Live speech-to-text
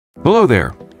Hello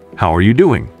there, how are you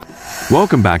doing?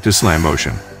 Welcome back to Slam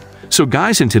Motion. So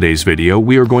guys, in today's video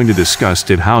we are going to discuss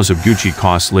did House of Gucci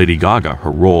cost Lady Gaga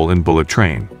her role in Bullet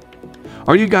Train.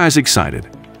 Are you guys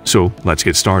excited? So let's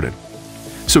get started.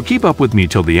 So keep up with me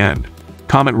till the end.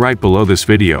 Comment right below this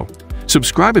video.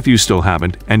 Subscribe if you still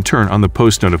haven't and turn on the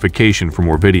post notification for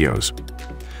more videos.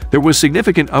 There was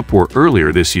significant uproar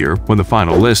earlier this year when the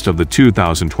final list of the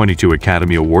 2022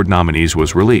 Academy Award nominees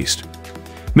was released.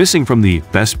 Missing from the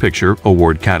Best Picture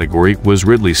award category was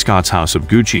Ridley Scott's House of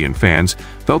Gucci, and fans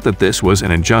felt that this was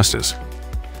an injustice.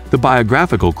 The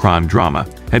biographical crime drama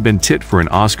had been tit for an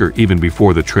Oscar even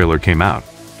before the trailer came out.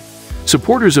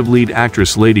 Supporters of lead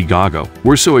actress Lady Gaga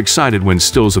were so excited when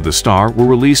stills of the star were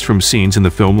released from scenes in the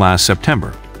film last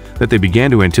September that they began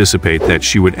to anticipate that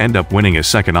she would end up winning a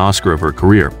second Oscar of her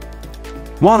career.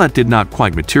 While that did not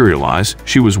quite materialize,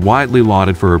 she was widely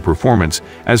lauded for her performance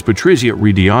as Patrizia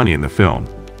Reggiani in the film.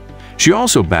 She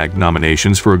also bagged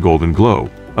nominations for a Golden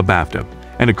Globe, a BAFTA,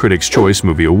 and a Critics' Choice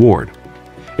Movie Award.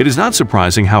 It is not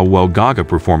surprising how well Gaga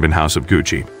performed in House of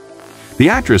Gucci. The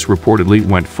actress reportedly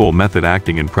went full method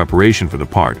acting in preparation for the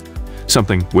part,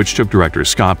 something which took director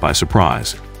Scott by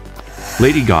surprise.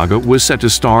 Lady Gaga was set to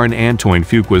star in Antoine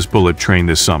Fuqua's Bullet Train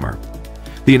this summer.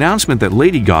 The announcement that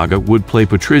Lady Gaga would play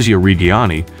Patrizia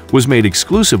Reggiani was made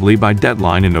exclusively by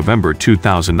Deadline in November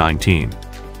 2019.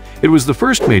 It was the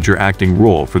first major acting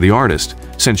role for the artist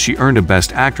since she earned a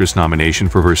Best Actress nomination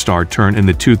for her star turn in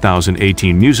the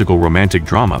 2018 musical romantic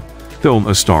drama film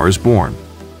A Star is Born.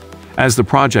 As the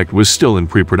project was still in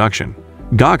pre-production,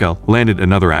 Gaga landed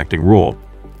another acting role.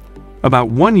 About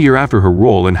 1 year after her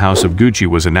role in House of Gucci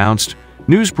was announced,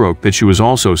 news broke that she was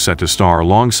also set to star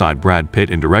alongside Brad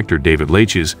Pitt in director David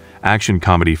Leitch's action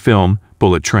comedy film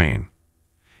Bullet Train.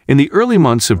 In the early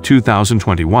months of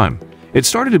 2021, it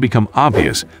started to become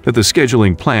obvious that the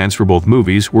scheduling plans for both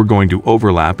movies were going to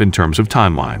overlap in terms of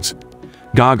timelines.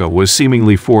 Gaga was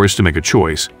seemingly forced to make a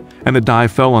choice, and the die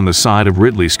fell on the side of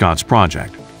Ridley Scott's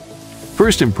project.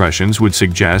 First impressions would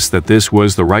suggest that this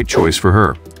was the right choice for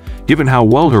her, given how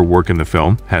well her work in the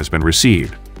film has been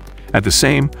received. At the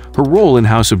same, her role in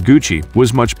House of Gucci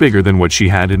was much bigger than what she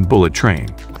had in Bullet Train.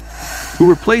 Who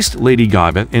replaced Lady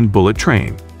Gaga in Bullet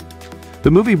Train? The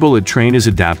movie Bullet Train is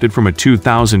adapted from a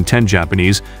 2010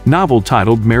 Japanese novel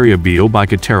titled Maria Beale by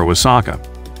Kotaro Osaka.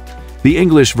 The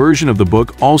English version of the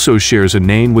book also shares a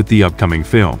name with the upcoming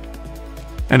film.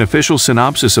 An official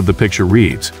synopsis of the picture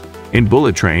reads, "In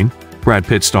Bullet Train, Brad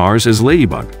Pitt stars as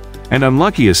Ladybug, an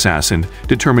unlucky assassin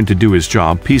determined to do his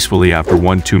job peacefully after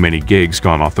one too many gigs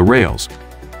gone off the rails.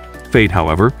 Fate,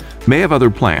 however, may have other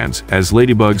plans, as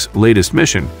Ladybug's latest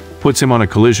mission puts him on a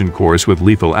collision course with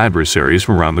lethal adversaries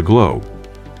from around the globe,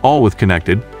 all with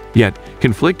connected, yet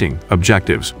conflicting,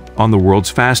 objectives on the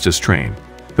world's fastest train."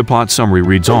 The plot summary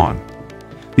reads on.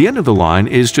 The end of the line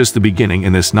is just the beginning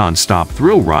in this non-stop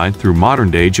thrill ride through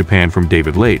modern-day Japan from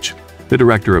David Leitch, the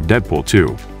director of Deadpool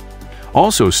 2.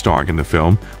 Also starring in the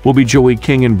film will be Joey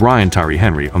King and Brian Tyree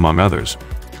Henry, among others.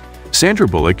 Sandra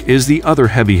Bullock is the other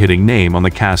heavy-hitting name on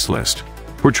the cast list,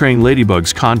 portraying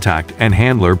Ladybug's contact and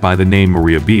handler by the name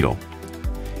Maria Beale.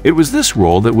 It was this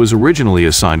role that was originally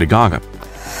assigned to Gaga.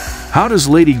 How does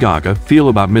Lady Gaga feel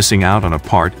about missing out on a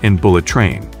part in Bullet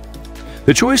Train?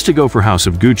 The choice to go for House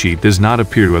of Gucci does not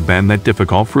appear to have been that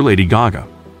difficult for Lady Gaga.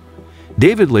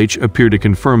 David Leitch appeared to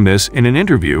confirm this in an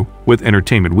interview with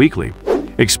Entertainment Weekly,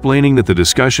 explaining that the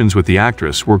discussions with the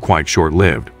actress were quite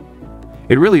short-lived.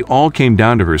 "It really all came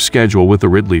down to her schedule with the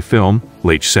Ridley film,"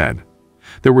 Leitch said.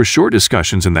 "There were short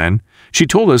discussions, and then she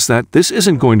told us that this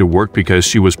isn't going to work because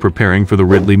she was preparing for the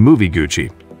Ridley movie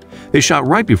Gucci. They shot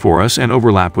right before us and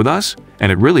overlapped with us,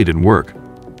 and it really didn't work."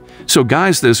 So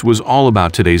guys, this was all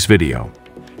about today's video.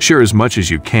 Share as much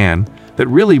as you can. That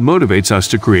really motivates us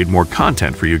to create more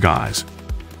content for you guys.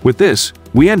 With this,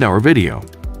 we end our video.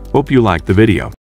 Hope you liked the video.